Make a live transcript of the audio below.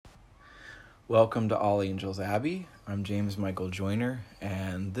Welcome to All Angels Abbey. I'm James Michael Joyner,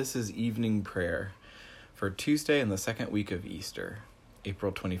 and this is evening prayer for Tuesday in the second week of Easter,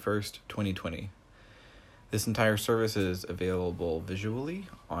 April 21st, 2020. This entire service is available visually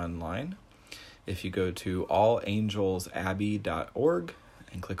online. If you go to allangelsabbey.org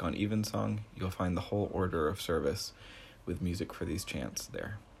and click on Evensong, you'll find the whole order of service with music for these chants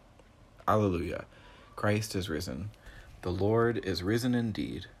there. Alleluia. Christ is risen. The Lord is risen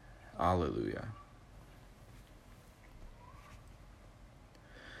indeed. Alleluia.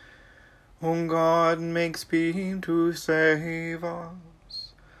 O God, make speed to save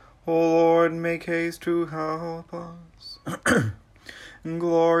us. O Lord, make haste to help us.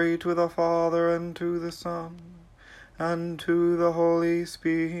 Glory to the Father, and to the Son, and to the Holy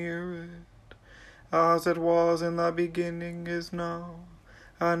Spirit, as it was in the beginning, is now,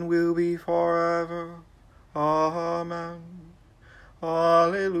 and will be forever. Amen.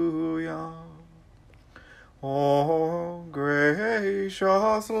 Alleluia. O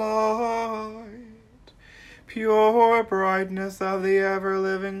gracious light, pure brightness of the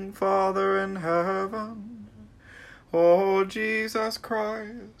ever-living Father in heaven, O Jesus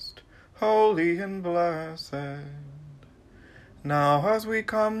Christ, holy and blessed, now as we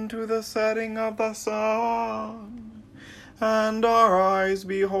come to the setting of the sun, and our eyes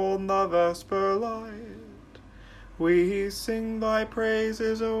behold the vesper light, we sing thy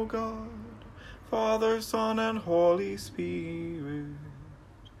praises, O God, Father, Son, and Holy Spirit.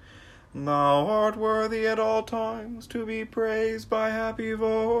 Thou art worthy at all times to be praised by happy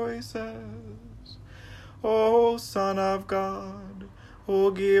voices, O Son of God, O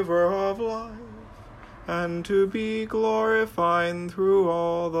Giver of life, and to be glorified through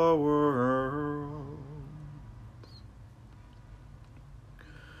all the world.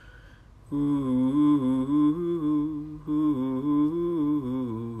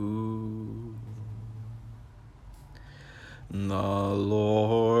 The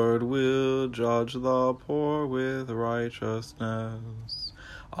Lord will judge the poor with righteousness.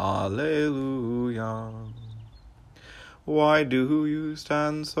 Alleluia. Why do you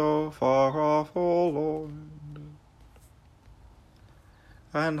stand so far off, O Lord,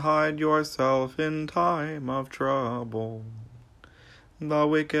 and hide yourself in time of trouble? The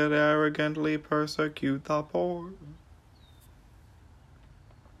wicked arrogantly persecute the poor,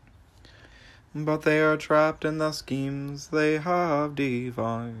 but they are trapped in the schemes they have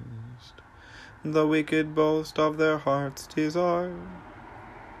devised. The wicked boast of their heart's desire.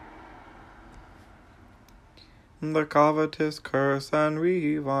 The covetous curse and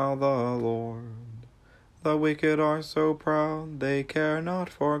revile the Lord. The wicked are so proud they care not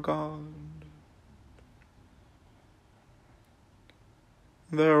for God.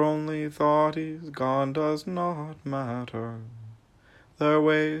 Their only thought is God does not matter. Their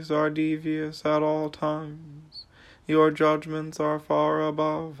ways are devious at all times. Your judgments are far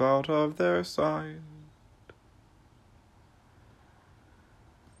above, out of their sight.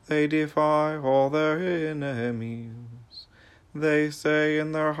 They defy all their enemies. They say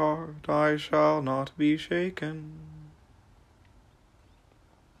in their heart, I shall not be shaken.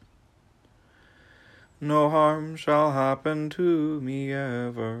 No harm shall happen to me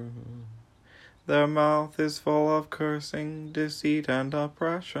ever. Their mouth is full of cursing, deceit, and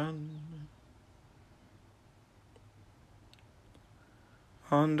oppression.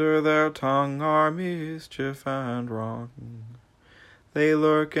 Under their tongue are mischief and wrong. They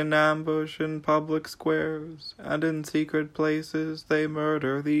lurk in ambush in public squares, and in secret places they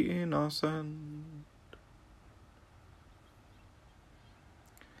murder the innocent.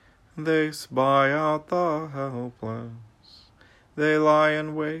 They spy out the helpless. They lie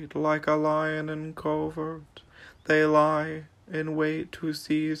in wait like a lion in covert. They lie in wait to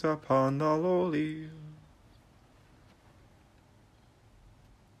seize upon the lowly.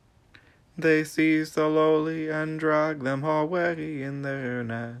 They seize the lowly and drag them away in their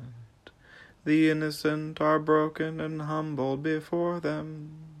net. The innocent are broken and humbled before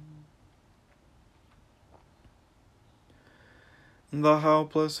them. The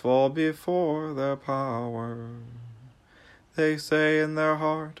helpless fall before their power. They say in their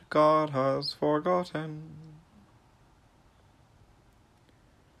heart, God has forgotten.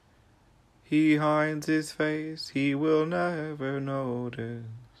 He hides his face, he will never notice.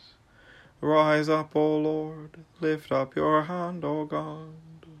 Rise up, O Lord, lift up your hand, O God.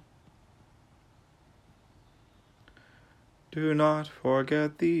 Do not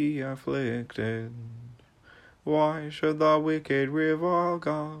forget the afflicted. Why should the wicked revile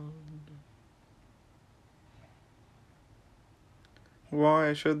God?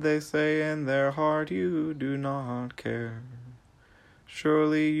 Why should they say in their heart, you do not care?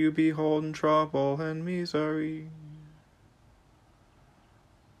 Surely you behold trouble and misery.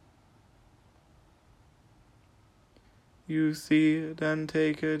 You see it and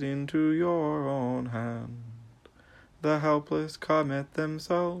take it into your own hand. The helpless commit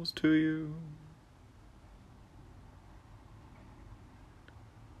themselves to you.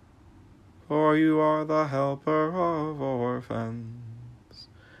 For you are the helper of orphans.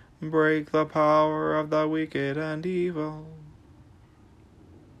 Break the power of the wicked and evil.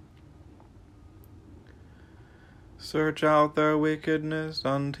 Search out their wickedness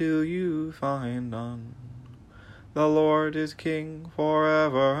until you find none. The Lord is King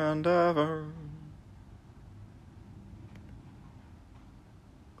forever and ever.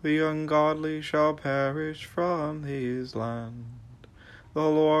 The ungodly shall perish from his land. The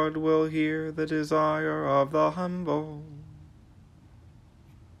Lord will hear the desire of the humble.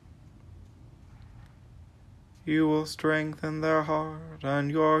 You will strengthen their heart,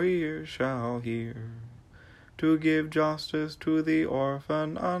 and your ears shall hear, to give justice to the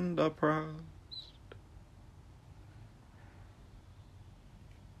orphan and oppressed,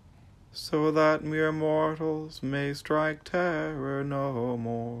 so that mere mortals may strike terror no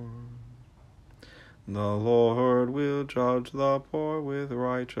more. The Lord will judge the poor with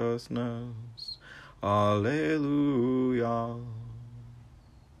righteousness. Alleluia.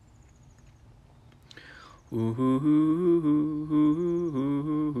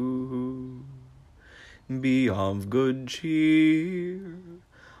 Be of good cheer.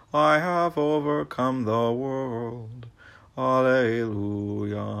 I have overcome the world.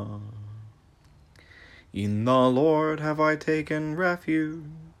 Alleluia. In the Lord have I taken refuge.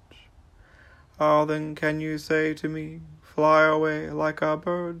 How then can you say to me, fly away like a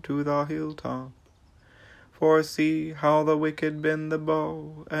bird to the hilltop? For see how the wicked bend the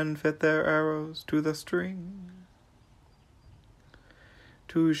bow, and fit their arrows to the string,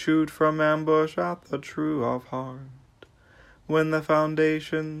 to shoot from ambush at the true of heart, when the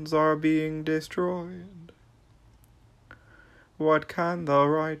foundations are being destroyed. What can the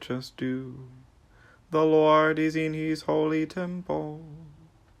righteous do? The Lord is in his holy temple.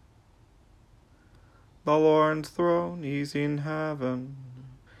 The Lord's throne is in heaven.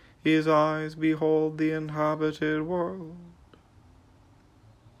 His eyes behold the inhabited world.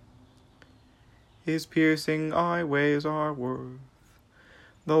 His piercing eye weighs our worth.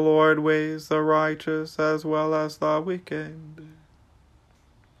 The Lord weighs the righteous as well as the wicked.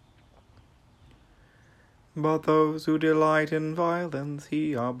 But those who delight in violence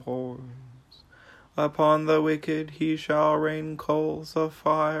he abhors. Upon the wicked he shall rain coals of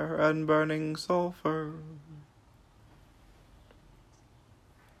fire and burning sulfur.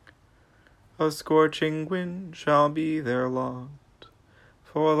 A scorching wind shall be their lot.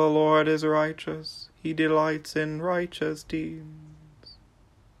 For the Lord is righteous, he delights in righteous deeds.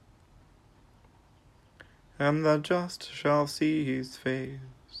 And the just shall see his face.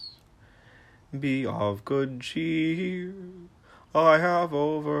 Be of good cheer. I have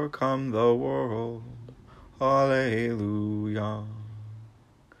overcome the world. Alleluia.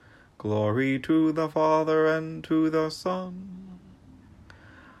 Glory to the Father, and to the Son,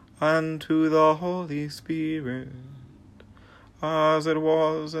 and to the Holy Spirit, as it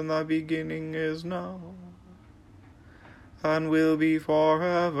was in the beginning, is now, and will be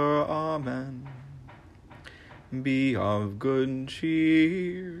forever. Amen. Be of good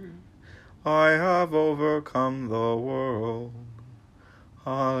cheer. I have overcome the world.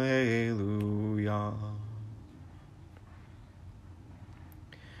 Alleluia.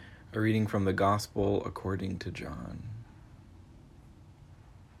 A reading from the Gospel according to John.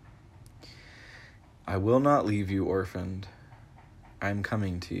 I will not leave you orphaned. I am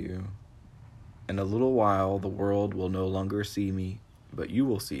coming to you. In a little while the world will no longer see me, but you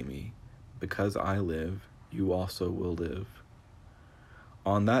will see me. Because I live, you also will live.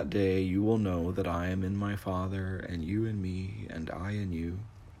 On that day you will know that I am in my Father, and you in me, and I in you.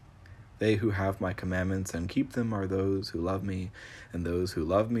 They who have my commandments and keep them are those who love me, and those who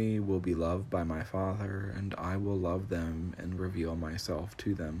love me will be loved by my Father, and I will love them and reveal myself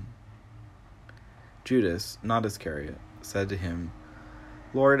to them. Judas, not Iscariot, said to him,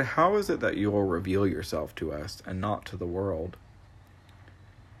 Lord, how is it that you will reveal yourself to us and not to the world?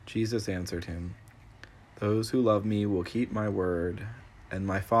 Jesus answered him, Those who love me will keep my word, and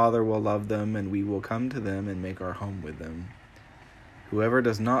my Father will love them, and we will come to them and make our home with them. Whoever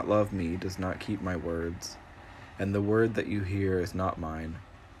does not love me does not keep my words, and the word that you hear is not mine,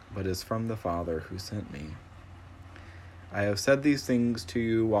 but is from the Father who sent me. I have said these things to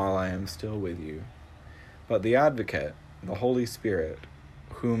you while I am still with you. But the Advocate, the Holy Spirit,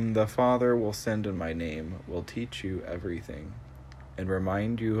 whom the Father will send in my name, will teach you everything, and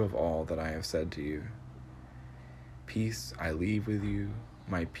remind you of all that I have said to you. Peace I leave with you,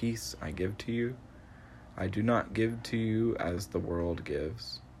 my peace I give to you. I do not give to you as the world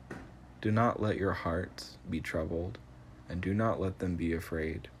gives. Do not let your hearts be troubled, and do not let them be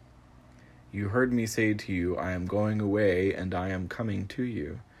afraid. You heard me say to you, I am going away, and I am coming to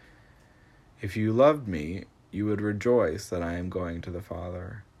you. If you loved me, you would rejoice that I am going to the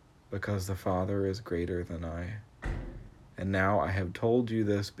Father, because the Father is greater than I. And now I have told you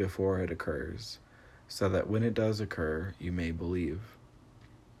this before it occurs, so that when it does occur, you may believe.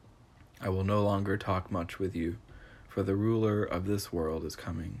 I will no longer talk much with you, for the ruler of this world is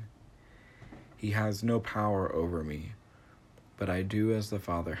coming. He has no power over me, but I do as the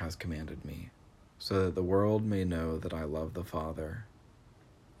Father has commanded me, so that the world may know that I love the Father.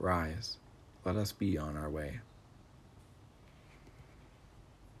 Rise, let us be on our way.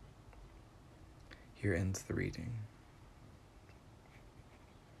 Here ends the reading.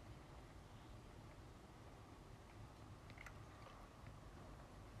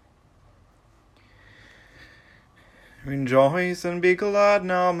 Rejoice and be glad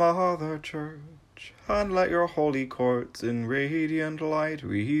now, Mother Church, and let your holy courts in radiant light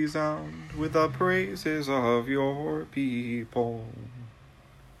resound with the praises of your people.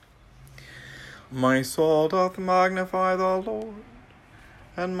 My soul doth magnify the Lord,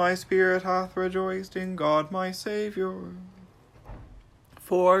 and my spirit hath rejoiced in God my Saviour.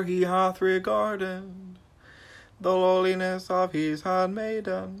 For he hath regarded the lowliness of his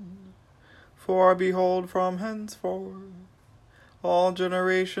handmaiden. For behold, from henceforth all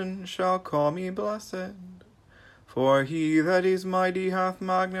generations shall call me blessed. For he that is mighty hath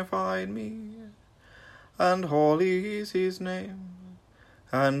magnified me, and holy is his name,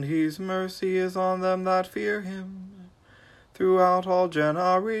 and his mercy is on them that fear him throughout all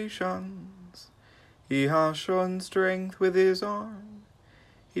generations. He hath shown strength with his arm,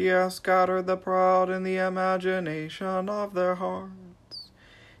 he hath scattered the proud in the imagination of their hearts.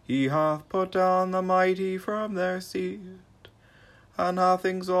 He hath put down the mighty from their seat, and hath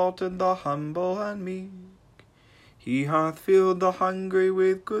exalted the humble and meek. He hath filled the hungry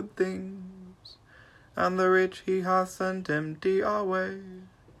with good things, and the rich he hath sent empty away.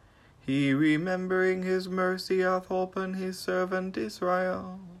 He, remembering his mercy, hath opened his servant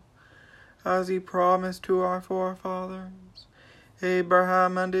Israel, as he promised to our forefathers,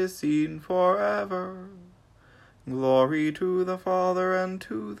 Abraham and his seed forever. Glory to the Father, and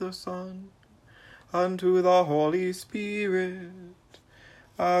to the Son, and to the Holy Spirit,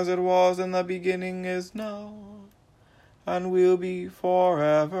 as it was in the beginning, is now, and will be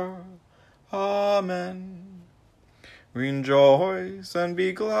forever. Amen. Rejoice and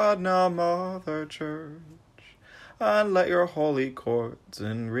be glad now, Mother Church, and let your holy courts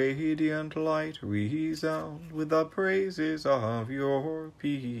in radiant light resound with the praises of your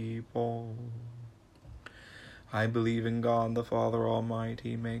people. I believe in God, the Father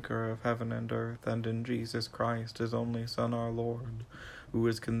Almighty, maker of heaven and earth, and in Jesus Christ, his only Son, our Lord, who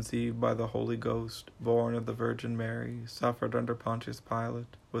was conceived by the Holy Ghost, born of the Virgin Mary, suffered under Pontius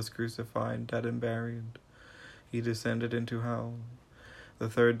Pilate, was crucified, dead, and buried. He descended into hell. The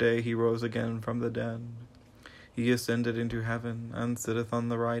third day he rose again from the dead. He ascended into heaven, and sitteth on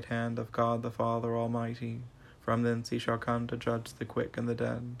the right hand of God the Father Almighty. From thence he shall come to judge the quick and the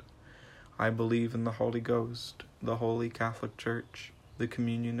dead. I believe in the Holy Ghost, the Holy Catholic Church, the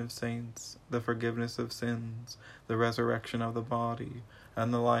communion of saints, the forgiveness of sins, the resurrection of the body,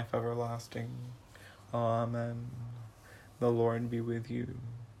 and the life everlasting. Amen. The Lord be with you.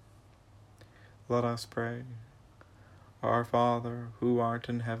 Let us pray. Our Father, who art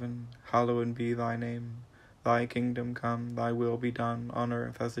in heaven, hallowed be thy name. Thy kingdom come, thy will be done, on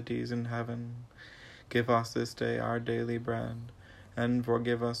earth as it is in heaven. Give us this day our daily bread, and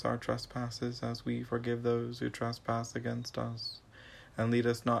forgive us our trespasses as we forgive those who trespass against us. And lead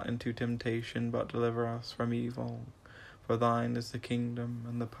us not into temptation, but deliver us from evil. For thine is the kingdom,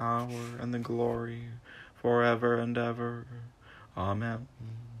 and the power, and the glory, forever and ever. Amen.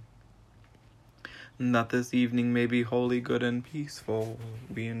 And that this evening may be holy, good, and peaceful,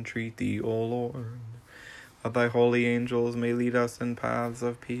 we entreat thee, O Lord. That thy holy angels may lead us in paths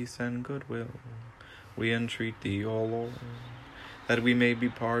of peace and goodwill, we entreat thee, O Lord. That we may be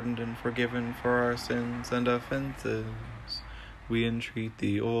pardoned and forgiven for our sins and offenses, we entreat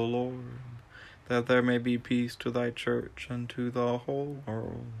thee, O Lord. That there may be peace to thy church and to the whole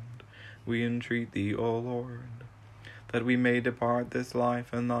world, we entreat thee, O Lord. That we may depart this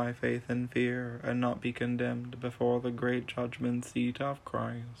life in thy faith and fear, and not be condemned before the great judgment seat of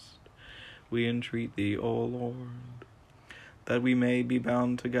Christ, we entreat thee, O Lord. That we may be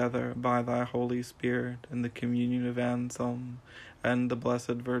bound together by thy Holy Spirit in the communion of Anselm, and the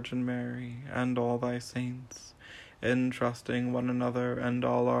Blessed Virgin Mary, and all thy saints, entrusting one another and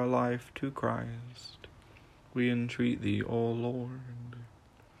all our life to Christ, we entreat thee, O Lord.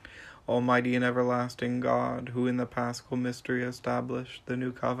 Almighty and everlasting God, who in the Paschal mystery established the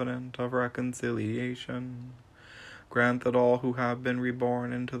new covenant of reconciliation, grant that all who have been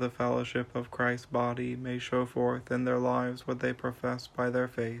reborn into the fellowship of Christ's body may show forth in their lives what they profess by their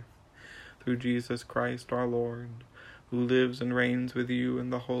faith, through Jesus Christ our Lord, who lives and reigns with you in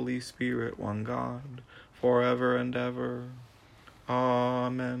the Holy Spirit, one God, forever and ever.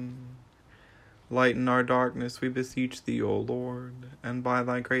 Amen. Lighten our darkness, we beseech thee, O Lord, and by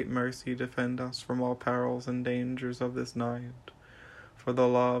thy great mercy defend us from all perils and dangers of this night, for the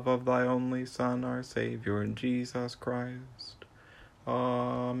love of thy only Son, our Saviour, Jesus Christ.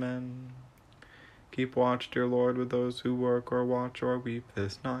 Amen. Keep watch, dear Lord, with those who work or watch or weep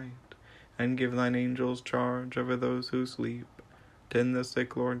this night, and give thine angels charge over those who sleep. Tend the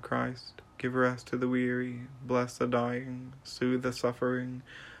sick, Lord Christ. Give rest to the weary. Bless the dying. Soothe the suffering.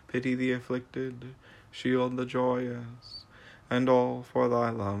 Pity the afflicted. Shield the joyous. And all for thy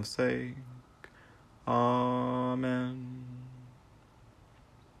love's sake. Amen.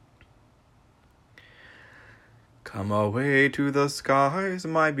 Come away to the skies,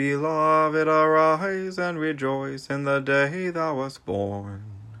 my beloved, arise and rejoice in the day thou wast born.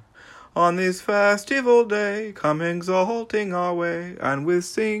 On this festival day, come exalting our way, and with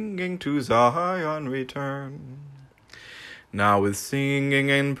singing to Zion return. Now with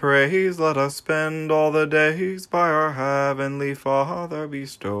singing and praise let us spend all the days by our heavenly Father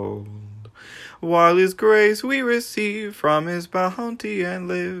bestowed, while his grace we receive from his bounty and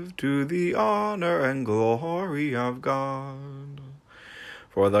live to the honor and glory of God.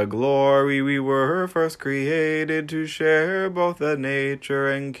 For the glory we were first created to share both the nature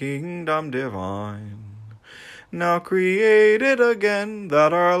and kingdom divine. Now created again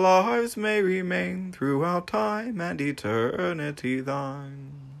that our lives may remain throughout time and eternity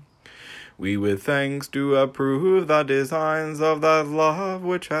thine. We with thanks do approve the designs of that love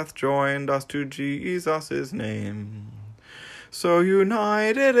which hath joined us to Jesus' name. So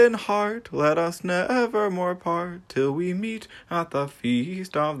united in heart, let us never more part, till we meet at the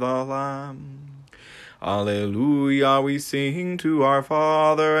feast of the Lamb. Alleluia, we sing to our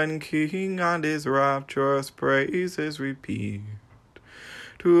Father and King, and his rapturous praises repeat.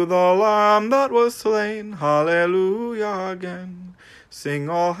 To the Lamb that was slain, hallelujah again, sing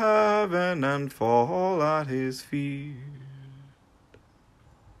all heaven and fall at his feet.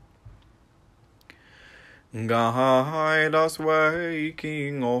 Guide us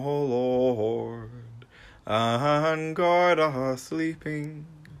waking, O Lord, and guard us sleeping,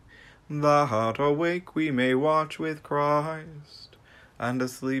 that awake we may watch with Christ, and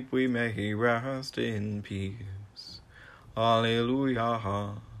asleep we may rest in peace.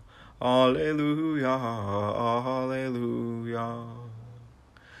 Alleluia, alleluia, alleluia.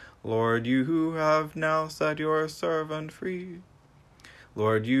 Lord, you have now set your servant free.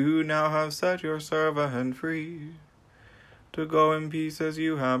 Lord, you now have set your servant free, to go in peace as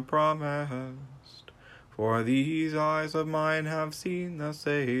you have promised. For these eyes of mine have seen the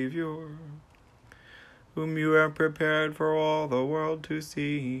Saviour, whom you have prepared for all the world to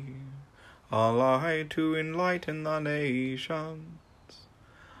see, a light to enlighten the nations,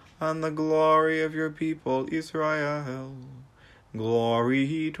 and the glory of your people Israel.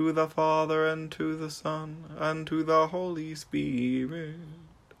 Glory to the Father, and to the Son, and to the Holy Spirit,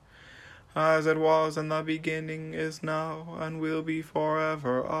 as it was in the beginning, is now, and will be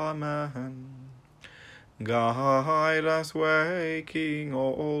forever. Amen. Guide us waking,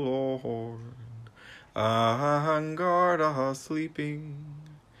 O Lord, and guard us sleeping,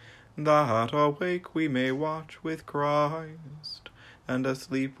 that awake we may watch with Christ, and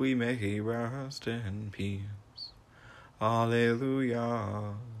asleep we may rest in peace.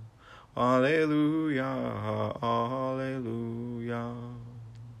 Alleluia, alleluia, alleluia.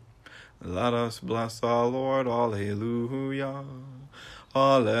 Let us bless the Lord, alleluia,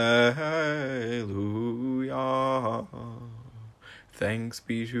 alleluia. Thanks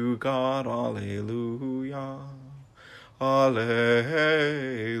be to God, alleluia, alleluia.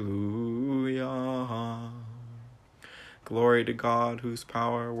 Glory to God, whose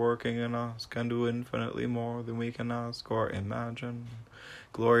power working in us can do infinitely more than we can ask or imagine.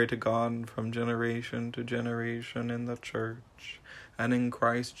 Glory to God from generation to generation in the church, and in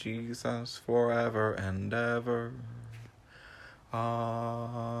Christ Jesus forever and ever.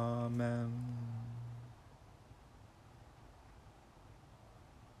 Amen.